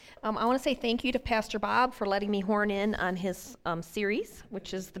I want to say thank you to Pastor Bob for letting me horn in on his series,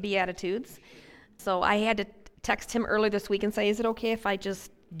 which is the Beatitudes. So I had to text him earlier this week and say, is it okay if I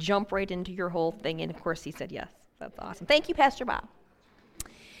just jump right into your whole thing? And of course he said yes. That's awesome. Thank you, Pastor Bob.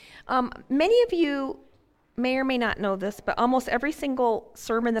 Many of you may or may not know this, but almost every single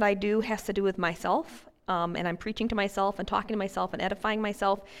sermon that I do has to do with myself. And I'm preaching to myself and talking to myself and edifying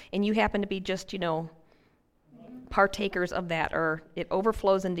myself. And you happen to be just, partakers of that, or it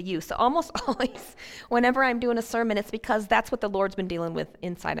overflows into you. So almost always, whenever I'm doing a sermon, it's because that's what the Lord's been dealing with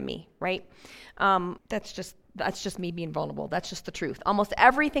inside of me, right? That's just me being vulnerable. That's just the truth. Almost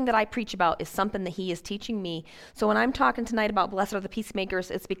everything that I preach about is something that He is teaching me. So when I'm talking tonight about blessed are the peacemakers,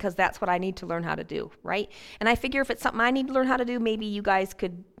 it's because that's what I need to learn how to do, right? And I figure if it's something I need to learn how to do, maybe you guys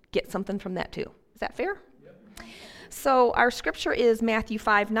could get something from that too. Is that fair? So our scripture is Matthew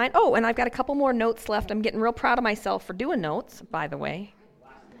 5:9. Oh, and I've got a couple more notes left. I'm getting real proud of myself for doing notes, by the way.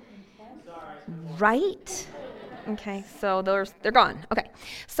 Right? Okay, so they're gone. Okay,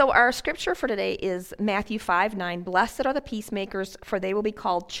 so our scripture for today is Matthew 5:9. Blessed are the peacemakers, for they will be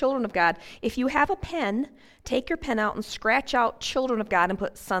called children of God. If you have a pen, take your pen out and scratch out children of God and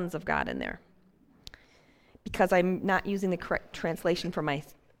put sons of God in there. Because I'm not using the correct translation for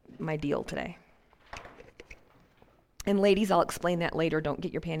my deal today. And ladies, I'll explain that later. Don't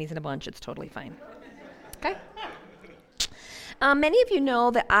get your panties in a bunch. It's totally fine. Okay? Many of you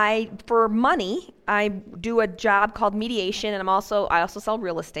know that for money, I do a job called mediation, and I also sell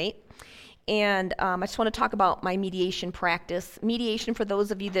real estate. And I just want to talk about my mediation practice. Mediation, for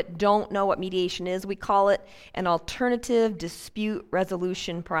those of you that don't know what mediation is, we call it an alternative dispute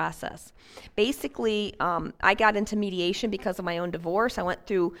resolution process. Basically, I got into mediation because of my own divorce. I went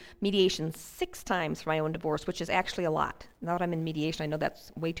through mediation 6 times for my own divorce, which is actually a lot. Now that I'm in mediation, I know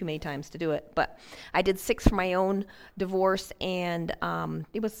that's way too many times to do it. But I did 6 for my own divorce, and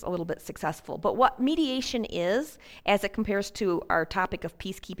it was a little bit successful. But what mediation is, as it compares to our topic of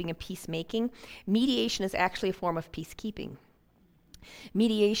peacekeeping and peacemaking, mediation is actually a form of peacekeeping.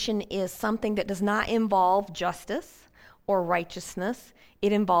 Mediation is something that does not involve justice or righteousness.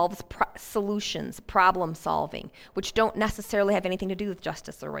 It involves solutions, problem solving, which don't necessarily have anything to do with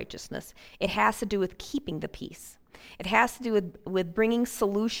justice or righteousness. It has to do with keeping the peace. It has to do with bringing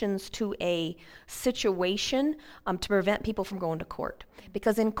solutions to a situation to prevent people from going to court.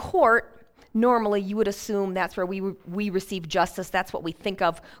 Because in court, normally you would assume that's where we receive justice. That's what we think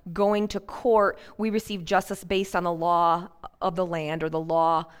of going to court. We receive justice based on the law of the land or the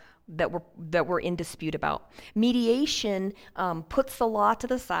law that we're in dispute about. Mediation puts the law to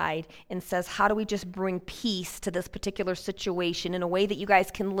the side and says, how do we just bring peace to this particular situation in a way that you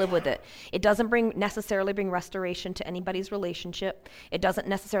guys can live with it? It doesn't necessarily bring restoration to anybody's relationship. It doesn't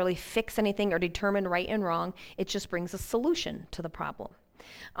necessarily fix anything or determine right and wrong. It just brings a solution to the problem.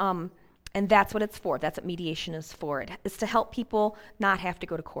 And that's what it's for. That's what mediation is for. It's to help people not have to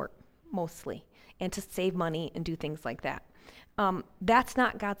go to court, mostly, and to save money and do things like that. That's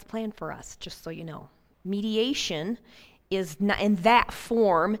not God's plan for us, just so you know. Mediation is not, in that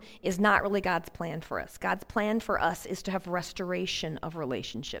form, is not really God's plan for us. God's plan for us is to have restoration of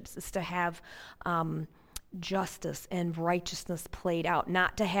relationships, is to have justice and righteousness played out,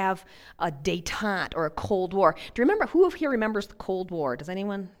 not to have a détente or a Cold War. Do you remember, who of here remembers the Cold War? Does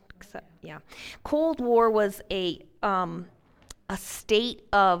anyone? Yeah. Cold War was a state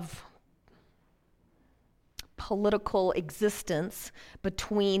of political existence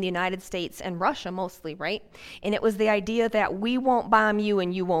between the United States and Russia mostly, right? And it was the idea that we won't bomb you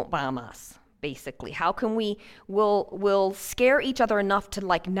and you won't bomb us, basically. How can we'll scare each other enough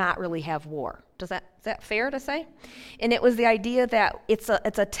to not really have war? Is that fair to say? And it was the idea that it's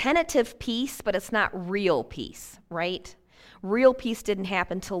a tentative peace, but it's not real peace, right? Real peace didn't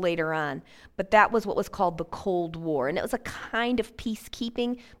happen till later on, but that was what was called the Cold War. And it was a kind of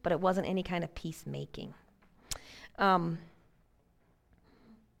peacekeeping, but it wasn't any kind of peacemaking.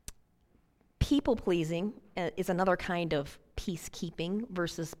 People-pleasing is another kind of peacekeeping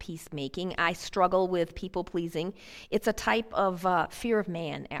versus peacemaking. I struggle with people-pleasing. It's a type of fear of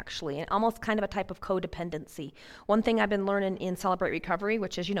man, actually, and almost kind of a type of codependency. One thing I've been learning in Celebrate Recovery,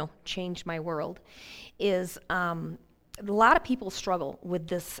 which has, changed my world, is a lot of people struggle with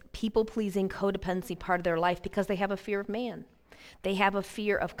this people-pleasing codependency part of their life because they have a fear of man. They have a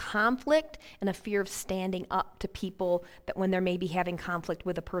fear of conflict and a fear of standing up to people that when they're maybe having conflict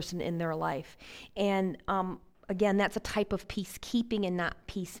with a person in their life. And again, that's a type of peacekeeping and not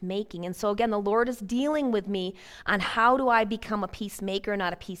peacemaking. And so again, the Lord is dealing with me on how do I become a peacemaker,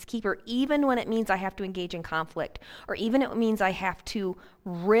 not a peacekeeper, even when it means I have to engage in conflict, or even it means I have to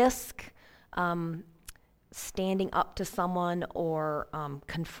risk standing up to someone or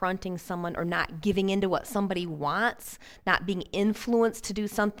confronting someone or not giving into what somebody wants, not being influenced to do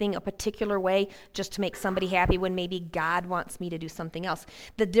something a particular way just to make somebody happy when maybe God wants me to do something else.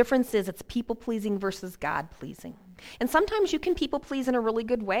 The difference is it's people-pleasing versus God-pleasing. And sometimes you can people-please in a really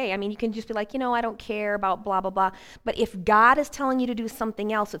good way. I mean, you can just be like, I don't care about blah, blah, blah. But if God is telling you to do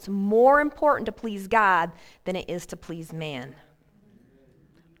something else, it's more important to please God than it is to please man.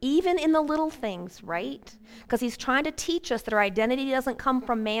 Even in the little things, right? Because he's trying to teach us that our identity doesn't come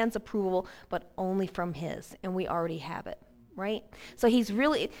from man's approval, but only from his, and we already have it, right? So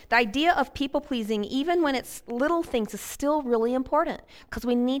the idea of people-pleasing, even when it's little things, is still really important, because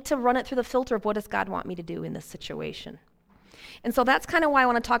we need to run it through the filter of what does God want me to do in this situation. And so that's kind of why I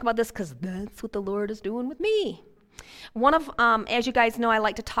want to talk about this, because that's what the Lord is doing with me. One of, as you guys know, I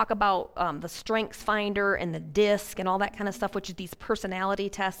like to talk about the Strengths Finder and the DISC and all that kind of stuff, which is these personality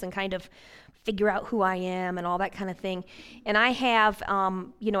tests and kind of figure out who I am and all that kind of thing. And I have,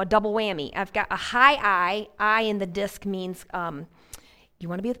 a double whammy. I've got a high I. I in the DISC means you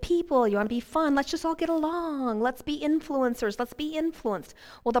want to be with people, you want to be fun, let's just all get along, let's be influencers, let's be influenced.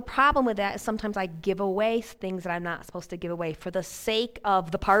 Well, the problem with that is sometimes I give away things that I'm not supposed to give away for the sake of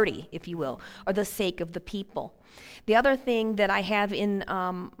the party, if you will, or the sake of the people. The other thing that I have in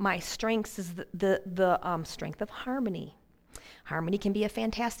my strengths is the strength of harmony. Harmony can be a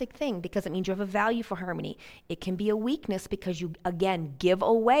fantastic thing because it means you have a value for harmony. It can be a weakness because you, again, give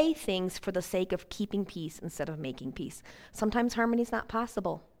away things for the sake of keeping peace instead of making peace. Sometimes harmony is not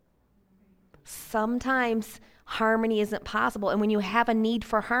possible. Sometimes harmony isn't possible. And when you have a need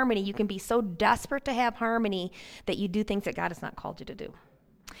for harmony, you can be so desperate to have harmony that you do things that God has not called you to do.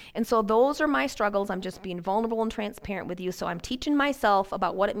 And so those are my struggles. I'm just being vulnerable and transparent with you. So I'm teaching myself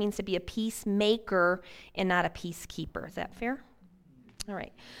about what it means to be a peacemaker and not a peacekeeper. Is that fair? All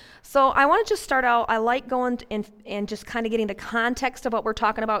right. So I want to just start out, I like going and just kind of getting the context of what we're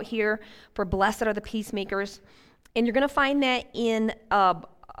talking about here for blessed are the peacemakers. And you're going to find that in a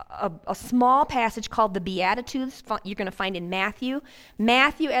small passage called the Beatitudes. You're going to find in Matthew.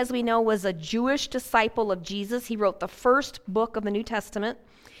 Matthew, as we know, was a Jewish disciple of Jesus. He wrote the first book of the New Testament.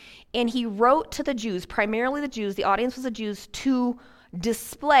 And he wrote to the Jews, primarily the Jews, the audience was the Jews, to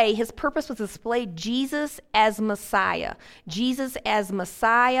display, his purpose was to display Jesus as Messiah. Jesus as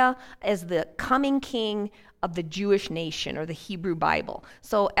Messiah, as the coming king of the Jewish nation or the Hebrew Bible.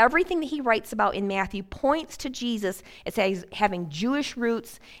 So everything that he writes about in Matthew points to Jesus as having Jewish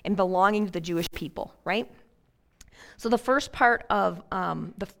roots and belonging to the Jewish people, right? So the first part of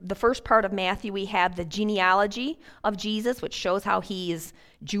Matthew, we have the genealogy of Jesus, which shows how he is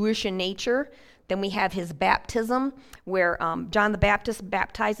Jewish in nature. Then we have his baptism, where John the Baptist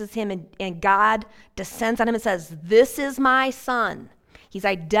baptizes him, and God descends on him and says, "This is my son." He's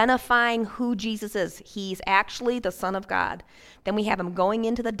identifying who Jesus is. He's actually the Son of God. Then we have him going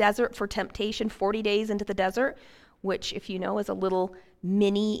into the desert for temptation, 40 days into the desert, which, if you know, is a little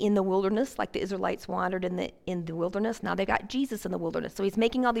mini in the wilderness, like the Israelites wandered in the wilderness. Now they got Jesus in the wilderness. So he's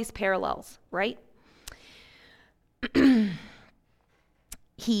making all these parallels, right?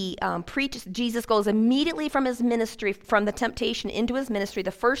 He preaches, Jesus goes immediately from his ministry, from the temptation into his ministry. The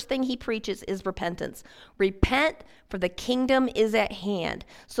first thing he preaches is repentance. Repent, for the kingdom is at hand.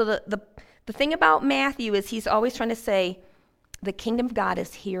 So the thing about Matthew is he's always trying to say, the kingdom of God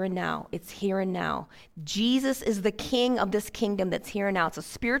is here and now. It's here and now. Jesus is the king of this kingdom that's here and now. It's a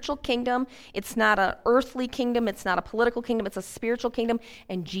spiritual kingdom. It's not an earthly kingdom. It's not a political kingdom. It's a spiritual kingdom,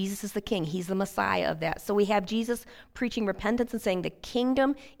 and Jesus is the king. He's the Messiah of that. So we have Jesus preaching repentance and saying the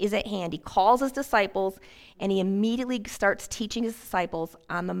kingdom is at hand. He calls his disciples, and he immediately starts teaching his disciples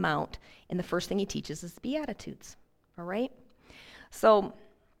on the Mount. And the first thing he teaches is Beatitudes. All right? So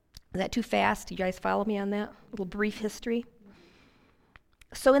is that too fast? Do you guys follow me on that? A little brief history.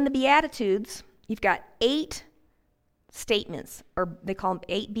 So in the Beatitudes, you've got 8 statements, or they call them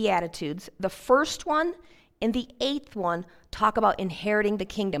 8 Beatitudes. The first one and the 8th one talk about inheriting the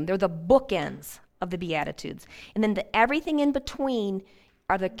kingdom. They're the bookends of the Beatitudes. And then everything in between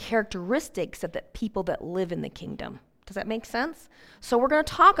are the characteristics of the people that live in the kingdom. Does that make sense? So we're going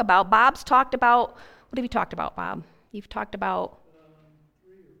to talk about, Bob's talked about, what have you talked about, Bob? You've talked about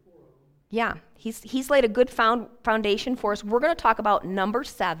 3 or 4 of them. Yeah, he's laid a good foundation for us. We're going to talk about number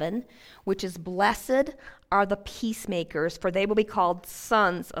 7, which is blessed are the peacemakers, for they will be called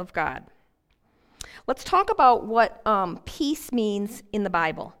sons of God. Let's talk about what peace means in the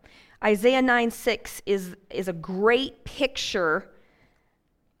Bible. Isaiah 9:6 is a great picture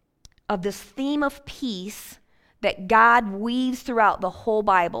of this theme of peace that God weaves throughout the whole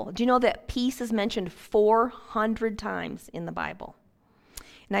Bible. Do you know that peace is mentioned 400 times in the Bible?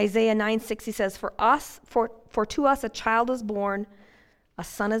 In Isaiah 9:6 says, For to us a child is born, a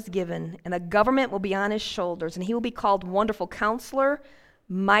son is given, and the government will be on his shoulders, and he will be called Wonderful Counselor,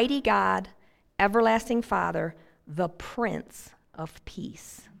 Mighty God, Everlasting Father, the Prince of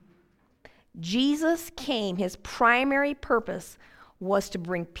Peace. Jesus came, his primary purpose was to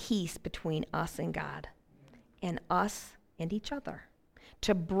bring peace between us and God, and us and each other.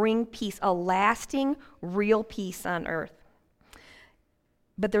 To bring peace, a lasting, real peace on earth.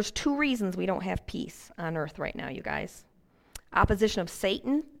 But there's two reasons we don't have peace on earth right now, you guys. Opposition of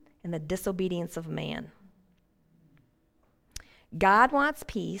Satan and the disobedience of man. God wants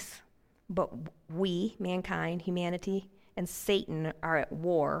peace, but we, mankind, humanity, and Satan are at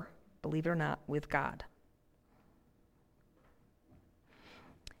war, believe it or not, with God.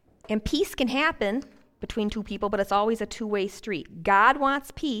 And peace can happen between two people, but it's always a two-way street. God wants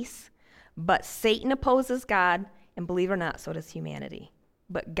peace, but Satan opposes God, and believe it or not, so does humanity.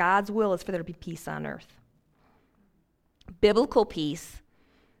 But God's will is for there to be peace on earth. Biblical peace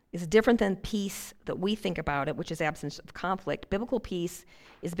is different than peace that we think about it, which is absence of conflict. Biblical peace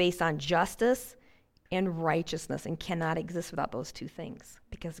is based on justice and righteousness and cannot exist without those two things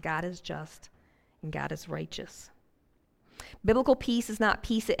because God is just and God is righteous. Biblical peace is not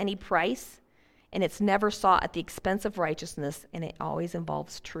peace at any price, and it's never sought at the expense of righteousness, and it always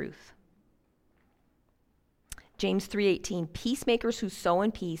involves truth. James 3:18, peacemakers who sow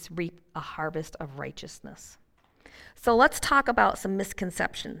in peace reap a harvest of righteousness. So let's talk about some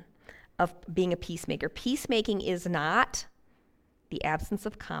misconception of being a peacemaker. Peacemaking is not the absence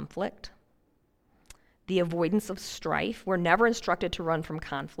of conflict, the avoidance of strife. We're never instructed to run from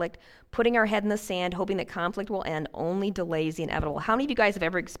conflict. Putting our head in the sand, hoping that conflict will end, only delays the inevitable. How many of you guys have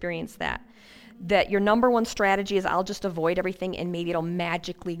ever experienced that? That your number one strategy is, I'll just avoid everything and maybe it'll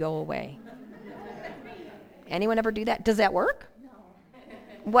magically go away. Anyone ever do that? Does that work? No.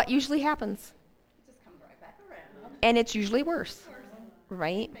 What usually happens? It just comes right back around. And it's usually worse,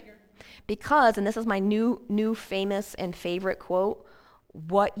 right? Because, and this is my new famous and favorite quote,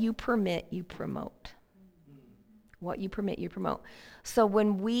 what you permit, you promote. What you permit, you promote. So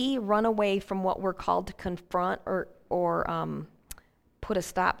when we run away from what we're called to confront or put a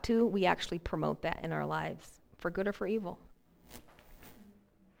stop to, we actually promote that in our lives, for good or for evil.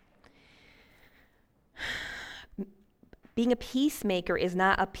 Being a peacemaker is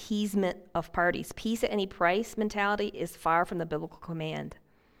not appeasement of parties. Peace at any price mentality is far from the biblical command.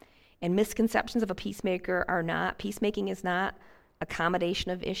 And misconceptions of a peacemaker are not, peacemaking is not accommodation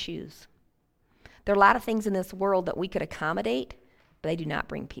of issues. There are a lot of things in this world that we could accommodate, but they do not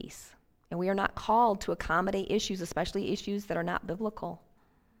bring peace. And we are not called to accommodate issues, especially issues that are not biblical.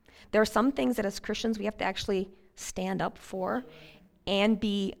 There are some things that as Christians we have to actually stand up for and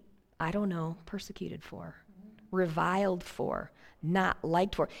be, persecuted for, reviled for, not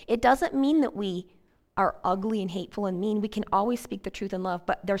liked for. It doesn't mean that we are ugly and hateful and mean. We can always speak the truth in love,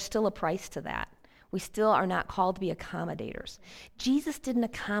 but there's still a price to that. We still are not called to be accommodators. Jesus didn't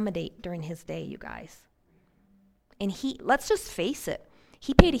accommodate during his day, you guys. And let's just face it,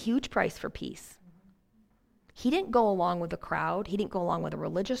 he paid a huge price for peace. He didn't go along with the crowd. He didn't go along with a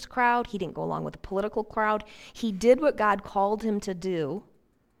religious crowd. He didn't go along with a political crowd. He did what God called him to do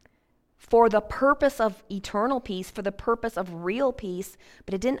for the purpose of eternal peace, for the purpose of real peace,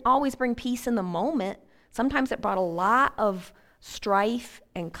 but it didn't always bring peace in the moment. Sometimes it brought a lot of strife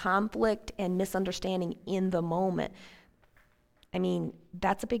and conflict and misunderstanding in the moment. I mean,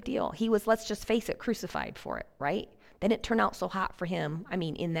 that's a big deal. He was, let's just face it, crucified for it, right? They didn't turn out so hot for him,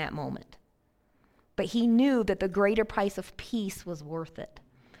 in that moment. But he knew that the greater price of peace was worth it.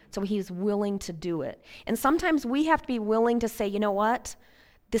 So he was willing to do it. And sometimes we have to be willing to say, you know what?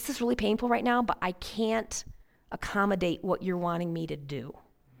 This is really painful right now, but I can't accommodate what you're wanting me to do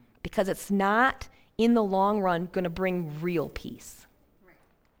because it's not, in the long run, going to bring real peace.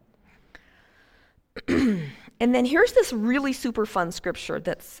 Right. And then here's this really super fun scripture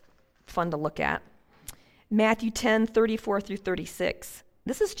that's fun to look at. Matthew 10:34 through 36.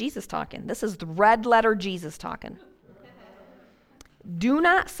 This is Jesus talking. This is the red letter Jesus talking. Do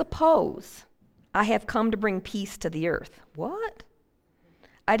not suppose I have come to bring peace to the earth. What?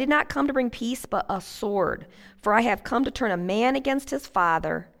 I did not come to bring peace, but a sword. For I have come to turn a man against his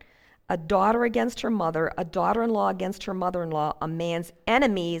father, a daughter against her mother, a daughter-in-law against her mother-in-law. A man's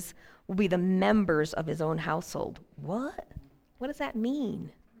enemies will be the members of his own household. What? What does that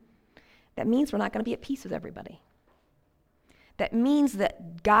mean? That means we're not going to be at peace with everybody. That means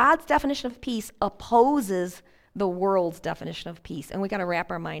that God's definition of peace opposes the world's definition of peace. And we got to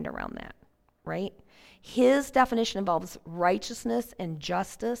wrap our mind around that, right? His definition involves righteousness and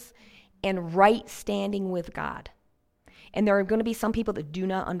justice and right standing with God. And there are going to be some people that do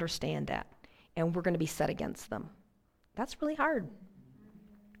not understand that, and we're going to be set against them. That's really hard.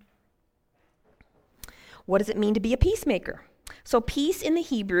 What does it mean to be a peacemaker? So peace in the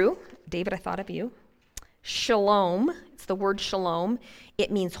Hebrew, David, I thought of you. Shalom, it's the word shalom.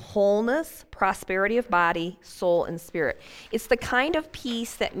 It means wholeness, prosperity of body, soul, and spirit. It's the kind of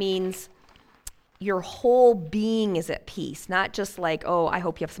peace that means your whole being is at peace, not just like, oh, I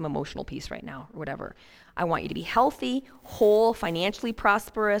hope you have some emotional peace right now, or whatever. I want you to be healthy, whole, financially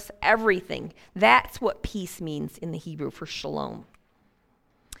prosperous, everything. That's what peace means in the Hebrew for shalom.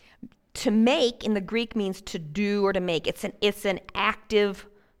 To make in the Greek means to do or to make. It's an active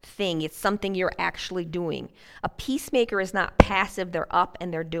thing. It's something you're actually doing. A peacemaker is not passive. They're up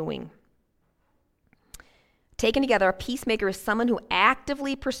and they're doing. Taken together, a peacemaker is someone who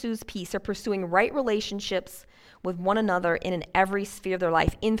actively pursues peace. They're pursuing right relationships with one another in every sphere of their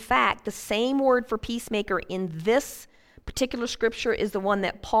life. In fact, the same word for peacemaker in this particular scripture is the one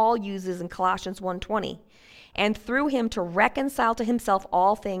that Paul uses in Colossians 1:20. And through him to reconcile to himself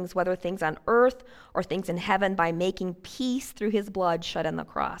all things, whether things on earth or things in heaven, by making peace through his blood shed on the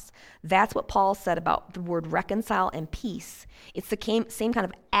cross. That's what Paul said about the word reconcile and peace. It's the same kind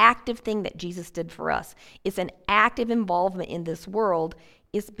of active thing that Jesus did for us. It's an active involvement in this world,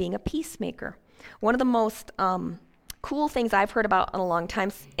 is being a peacemaker. One of the most cool things I've heard about in a long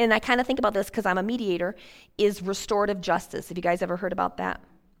time, and I kind of think about this because I'm a mediator, is restorative justice. Have you guys ever heard about that?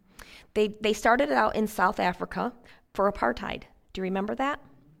 They started it out in South Africa for apartheid. Do you remember that?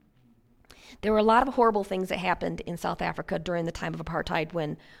 There were a lot of horrible things that happened in South Africa during the time of apartheid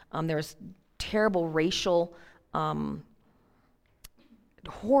when there was terrible racial,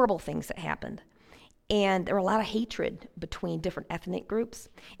 horrible things that happened. And there were a lot of hatred between different ethnic groups.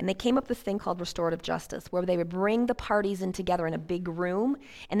 And they came up with this thing called restorative justice, where they would bring the parties in together in a big room,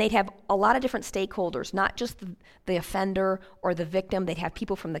 and they'd have a lot of different stakeholders, not just the offender or the victim. They'd have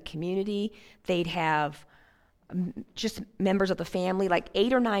people from the community. They'd have just members of the family. Like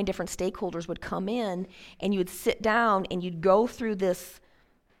 8 or 9 different stakeholders would come in, and you would sit down and you'd go through this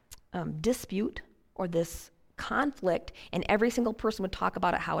dispute or this conflict, and every single person would talk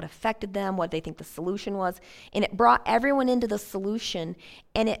about it, how it affected them, what they think the solution was, and it brought everyone into the solution,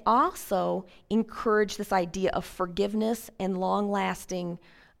 and it also encouraged this idea of forgiveness and long-lasting,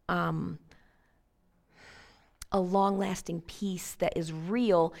 a long-lasting peace that is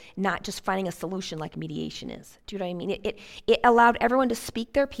real, not just finding a solution like mediation is. Do you know what I mean? It allowed everyone to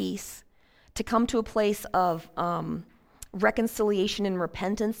speak their piece, to come to a place of reconciliation and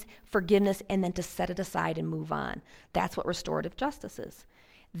repentance, forgiveness, and then to set it aside and move on. That's what restorative justice is.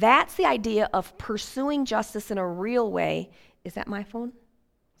 That's the idea of pursuing justice in a real way. Is that my phone?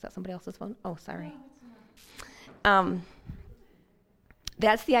 Is that somebody else's phone? Oh, sorry. That's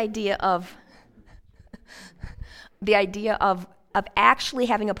the idea of actually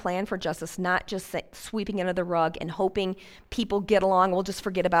having a plan for justice, not just sweeping it under the rug and hoping people get along. We'll just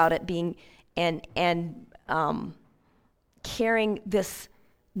forget about it being carrying this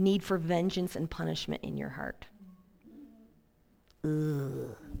need for vengeance and punishment in your heart.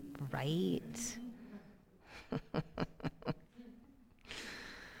 Ugh, right?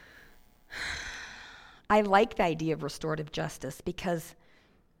 I like the idea of restorative justice because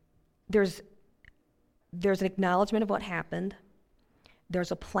there's an acknowledgement of what happened,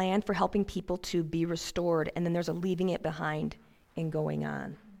 there's a plan for helping people to be restored, and then there's a leaving it behind and going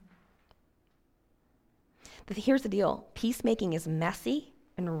on. But here's the deal. Peacemaking is messy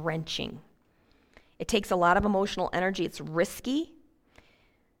and wrenching. It takes a lot of emotional energy. It's risky.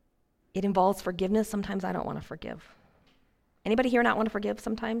 It involves forgiveness. Sometimes I don't want to forgive. Anybody here not want to forgive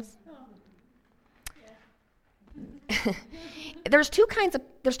sometimes? Yeah. There's two kinds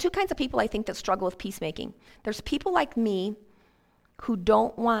of people I think that struggle with peacemaking. There's people like me who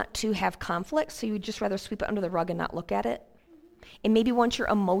don't want to have conflict, so you would just rather sweep it under the rug and not look at it. And maybe once you're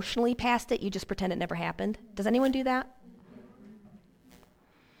emotionally past it, you just pretend it never happened. Does anyone do that?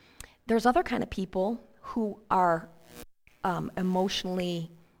 There's other kind of people who are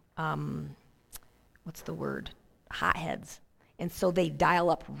emotionally, hotheads. And so they dial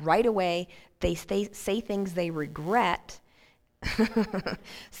up right away. They say things they regret,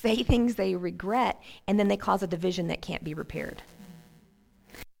 and then they cause a division that can't be repaired.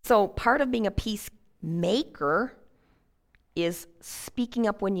 So part of being a peacemaker is speaking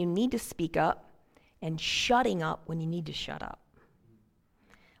up when you need to speak up and shutting up when you need to shut up.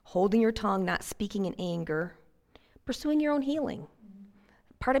 Holding your tongue, not speaking in anger, pursuing your own healing.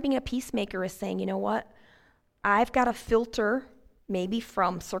 Part of being a peacemaker is saying, you know what, I've got to filter maybe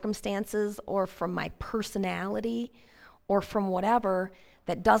from circumstances or from my personality or from whatever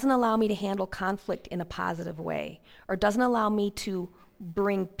that doesn't allow me to handle conflict in a positive way or doesn't allow me to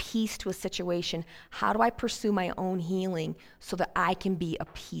bring peace to a situation, how do I pursue my own healing so that I can be a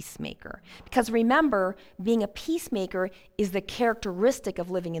peacemaker? Because remember, being a peacemaker is the characteristic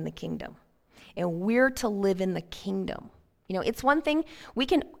of living in the kingdom. And we're to live in the kingdom. You know, it's one thing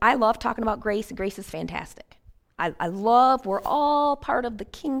I love talking about grace, and grace is fantastic. We're all part of the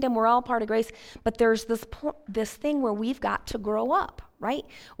kingdom, we're all part of grace, but there's this thing where we've got to grow up, right?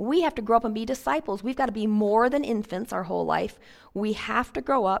 We have to grow up and be disciples. We've got to be more than infants our whole life. We have to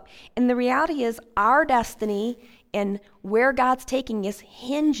grow up, and the reality is our destiny and where God's taking us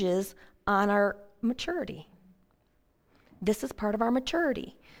hinges on our maturity. This is part of our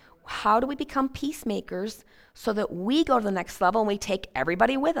maturity. How do we become peacemakers so that we go to the next level and we take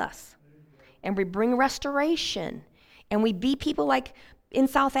everybody with us? And we bring restoration, and we be people like in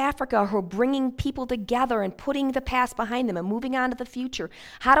South Africa who are bringing people together and putting the past behind them and moving on to the future.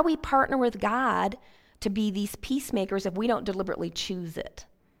 How do we partner with God to be these peacemakers if we don't deliberately choose it?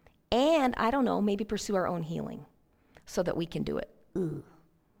 And, I don't know, maybe pursue our own healing so that we can do it. Ooh.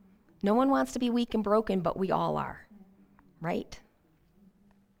 No one wants to be weak and broken, but we all are, right?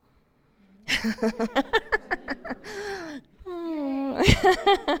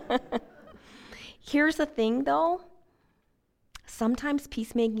 Here's the thing, though. Sometimes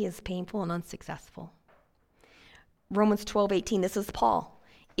peacemaking is painful and unsuccessful. Romans 12:18, this is Paul.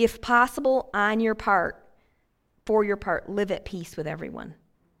 If possible, for your part, live at peace with everyone.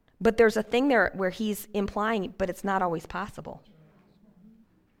 But there's a thing there where he's implying, but it's not always possible.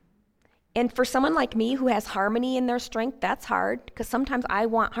 And for someone like me who has harmony in their strength, that's hard, because sometimes I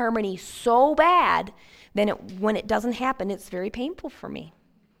want harmony so bad, then when it doesn't happen, it's very painful for me.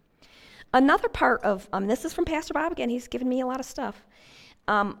 Another part of, this is from Pastor Bob again, he's given me a lot of stuff.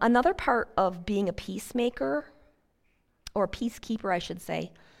 Another part of being a peacemaker, or a peacekeeper I should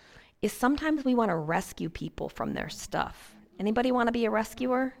say, is sometimes we want to rescue people from their stuff. Anybody want to be a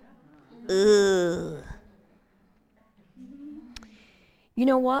rescuer? Ugh. You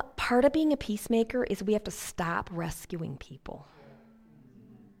know what? Part of being a peacemaker is we have to stop rescuing people.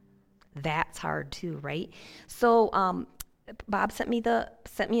 That's hard too, right? So Bob sent me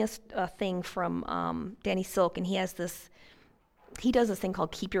a thing from Danny Silk, and he does this thing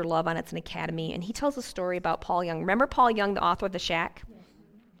called Keep Your Love On. It's an academy, and he tells a story about Paul Young. Remember Paul Young, the author of The Shack? Yes.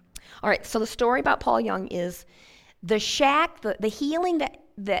 All right, so the story about Paul Young is The Shack, the healing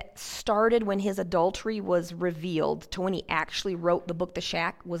that started when his adultery was revealed to when he actually wrote the book The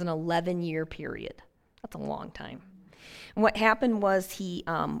Shack was an 11-year period. That's a long time. And what happened was he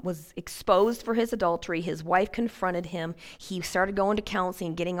was exposed for his adultery. His wife confronted him. He started going to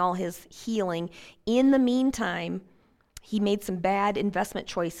counseling, getting all his healing. In the meantime, he made some bad investment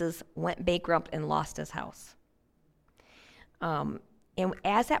choices, went bankrupt, and lost his house. And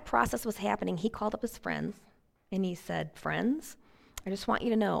as that process was happening, he called up his friends, and he said, "Friends, I just want you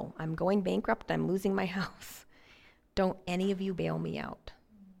to know, I'm going bankrupt, I'm losing my house. Don't any of you bail me out.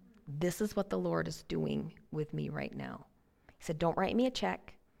 This is what the Lord is doing with me right now." He said, "Don't write me a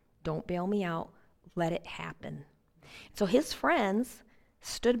check, don't bail me out, let it happen." So his friends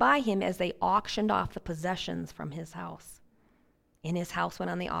stood by him as they auctioned off the possessions from his house. And his house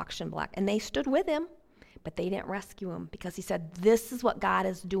went on the auction block, and they stood with him, but they didn't rescue him because he said, "This is what God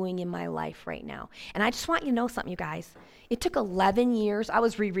is doing in my life right now." And I just want you to know something, you guys. It took 11 years. I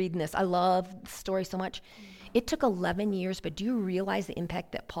was rereading this. I love the story so much. It took 11 years, but do you realize the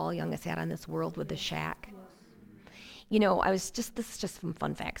impact that Paul Young has had on this world with The Shack? You know, this is just some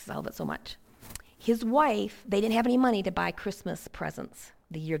fun facts. I love it so much. His wife, they didn't have any money to buy Christmas presents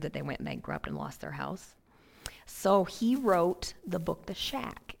the year that they went bankrupt and lost their house. So he wrote the book The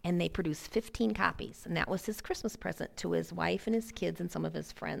Shack, and they produced 15 copies, and that was his Christmas present to his wife and his kids and some of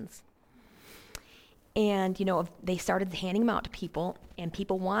his friends. And, you know, they started handing them out to people, and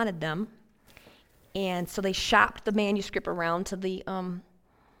people wanted them. And so they shopped the manuscript around to the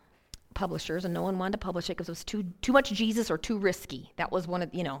publishers, and no one wanted to publish it because it was too much Jesus or too risky. That was one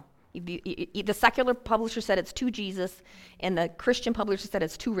of, the secular publisher said it's too Jesus, and the Christian publisher said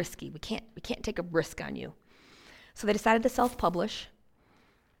it's too risky. We can't take a risk on you. So they decided to self-publish,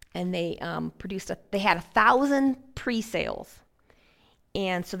 and they they had 1,000 pre-sales.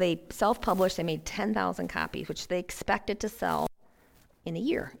 And so they self-published, they made 10,000 copies, which they expected to sell in a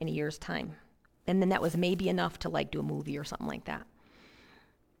year's time. And then that was maybe enough to do a movie or something like that.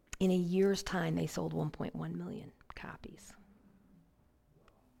 In a year's time, they sold 1.1 million copies.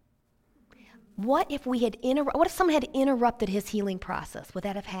 What if someone had interrupted his healing process? Would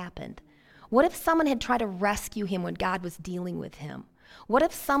that have happened? What if someone had tried to rescue him when God was dealing with him? What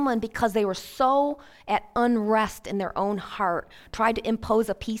if someone, because they were so at unrest in their own heart, tried to impose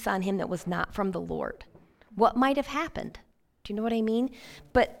a peace on him that was not from the Lord? What might have happened? Do you know what I mean?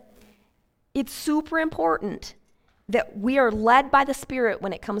 But it's super important that we are led by the Spirit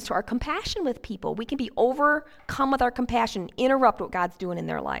when it comes to our compassion with people. We can be overcome with our compassion, interrupt what God's doing in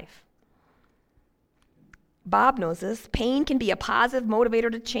their life. Bob knows this. Pain can be a positive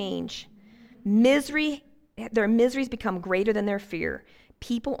motivator to change. Their miseries become greater than their fear.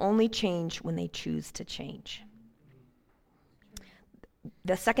 People only change when they choose to change.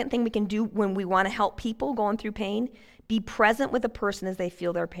 The second thing we can do when we want to help people going through pain, be present with the person as they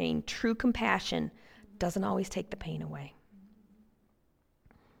feel their pain. True compassion doesn't always take the pain away.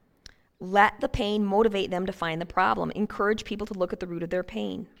 Let the pain motivate them to find the problem. Encourage people to look at the root of their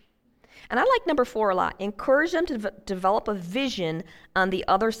pain. And I like number 4 a lot. Encourage them to develop a vision on the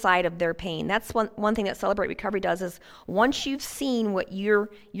other side of their pain. That's one thing that Celebrate Recovery does is once you've seen what your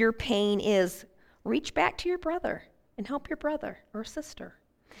pain is, reach back to your brother and help your brother or sister.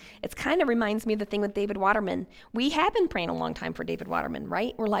 It kind of reminds me of the thing with David Waterman. We have been praying a long time for David Waterman,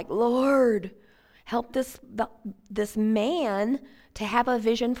 right? We're like, Lord, help this man to have a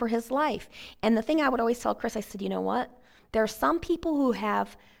vision for his life. And the thing I would always tell Chris, I said, you know what? There are some people who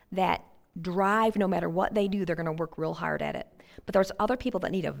have that drive, no matter what they do, they're going to work real hard at it. But there's other people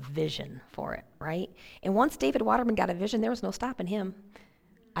that need a vision for it, right? And once David Waterman got a vision, there was no stopping him.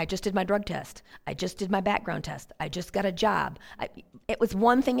 I just did my drug test. I just did my background test. I just got a job. It was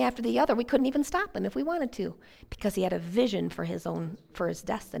one thing after the other. We couldn't even stop him if we wanted to because he had a vision for his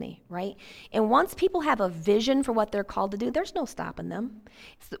destiny, right? And once people have a vision for what they're called to do, there's no stopping them.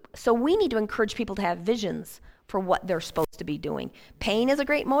 So we need to encourage people to have visions for what they're supposed to be doing. Pain is a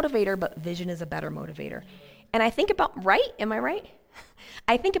great motivator, but vision is a better motivator. And I think about, right? Am I right?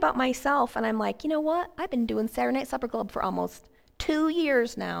 I think about myself and I'm like, you know what? I've been doing Saturday Night Supper Club for almost 2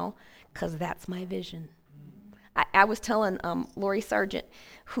 years now because that's my vision. I was telling Lori Sargent,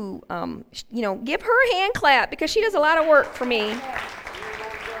 who, give her a hand clap because she does a lot of work for me.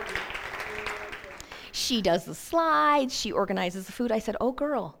 She does the slides. She organizes the food. I said, oh,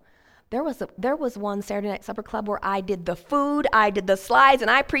 girl, there was one Saturday Night Supper Club where I did the food, I did the slides,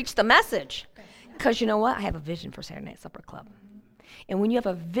 and I preached the message. Because you know what? I have a vision for Saturday Night Supper Club. And when you have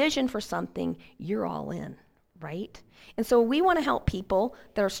a vision for something, you're all in, right? And so we want to help people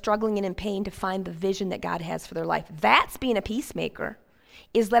that are struggling and in pain to find the vision that God has for their life. That's being a peacemaker,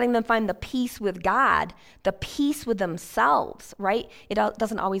 is letting them find the peace with God, the peace with themselves, right? It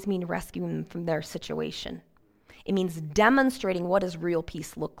doesn't always mean rescuing them from their situation. It means demonstrating what does real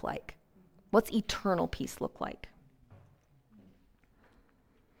peace look like. What's eternal peace look like?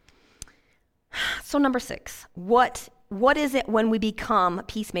 So number 6, what is it when we become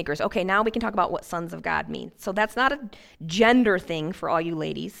peacemakers? Okay, now we can talk about what sons of God mean. So that's not a gender thing for all you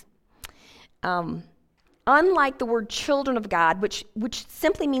ladies. Unlike the word children of God, which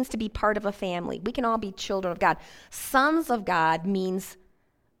simply means to be part of a family. We can all be children of God. Sons of God means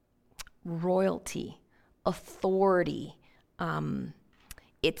royalty, authority.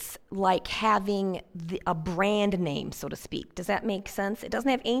 It's like having a brand name, so to speak. Does that make sense? It doesn't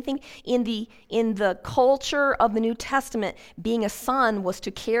have anything in the culture of the New Testament. Being a son was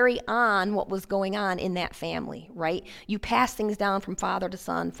to carry on what was going on in that family, right? You pass things down from father to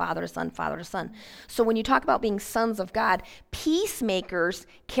son, father to son, father to son. So when you talk about being sons of God, peacemakers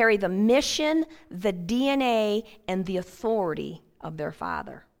carry the mission, the DNA, and the authority of their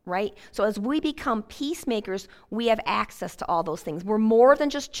father. Right? So as we become peacemakers, we have access to all those things. We're more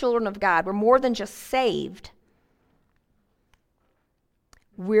than just children of God. We're more than just saved.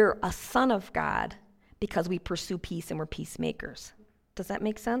 We're a son of God because we pursue peace and we're peacemakers. Does that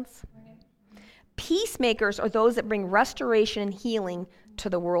make sense? Peacemakers are those that bring restoration and healing to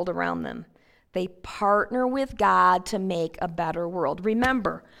the world around them. They partner with God to make a better world.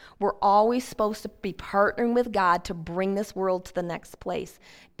 Remember, we're always supposed to be partnering with God to bring this world to the next place.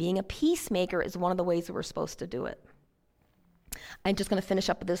 Being a peacemaker is one of the ways that we're supposed to do it. I'm just going to finish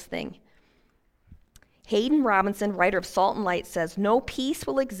up with this thing. Hayden Robinson, writer of Salt and Light, says, no peace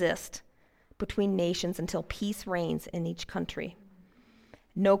will exist between nations until peace reigns in each country.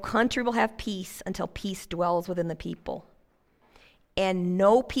 No country will have peace until peace dwells within the people. And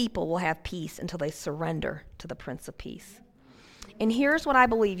no people will have peace until they surrender to the Prince of Peace. And here's what I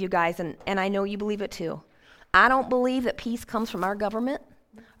believe, you guys, and I know you believe it too. I don't believe that peace comes from our government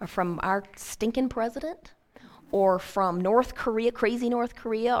or from our stinking president or from North Korea, crazy North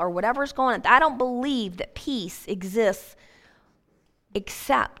Korea, or whatever's going on. I don't believe that peace exists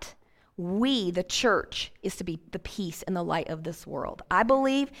except we, the church, is to be the peace and the light of this world. I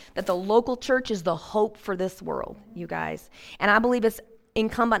believe that the local church is the hope for this world, you guys. And I believe it's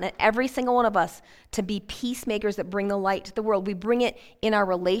incumbent on every single one of us to be peacemakers that bring the light to the world. We bring it in our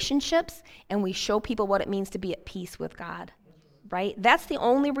relationships, and we show people what it means to be at peace with God, right? That's the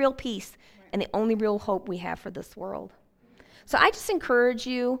only real peace and the only real hope we have for this world. So I just encourage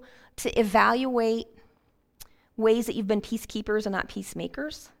you to evaluate ways that you've been peacekeepers and not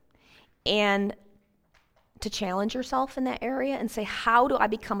peacemakers, and to challenge yourself in that area and say, how do I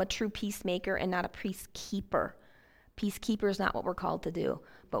become a true peacemaker and not a peacekeeper? Peacekeeper is not what we're called to do,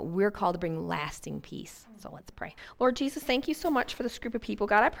 but we're called to bring lasting peace. So let's pray. Lord Jesus, thank you so much for this group of people.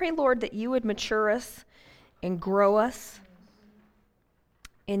 God, I pray, Lord, that you would mature us and grow us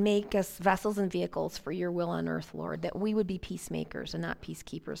and make us vessels and vehicles for your will on earth, Lord, that we would be peacemakers and not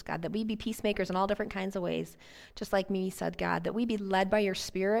peacekeepers, God, that we be peacemakers in all different kinds of ways, just like Mimi said, God, that we be led by your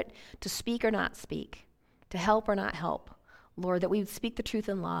Spirit to speak or not speak, to help or not help, Lord, that we would speak the truth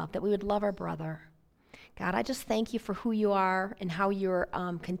in love, that we would love our brother. God, I just thank you for who you are and how you're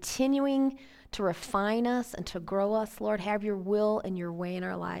continuing to refine us and to grow us, Lord. Have your will and your way in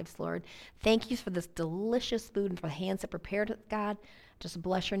our lives, Lord. Thank you for this delicious food and for the hands that prepared it, God. Just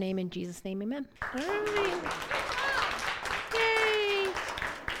bless your name in Jesus' name, amen. All right.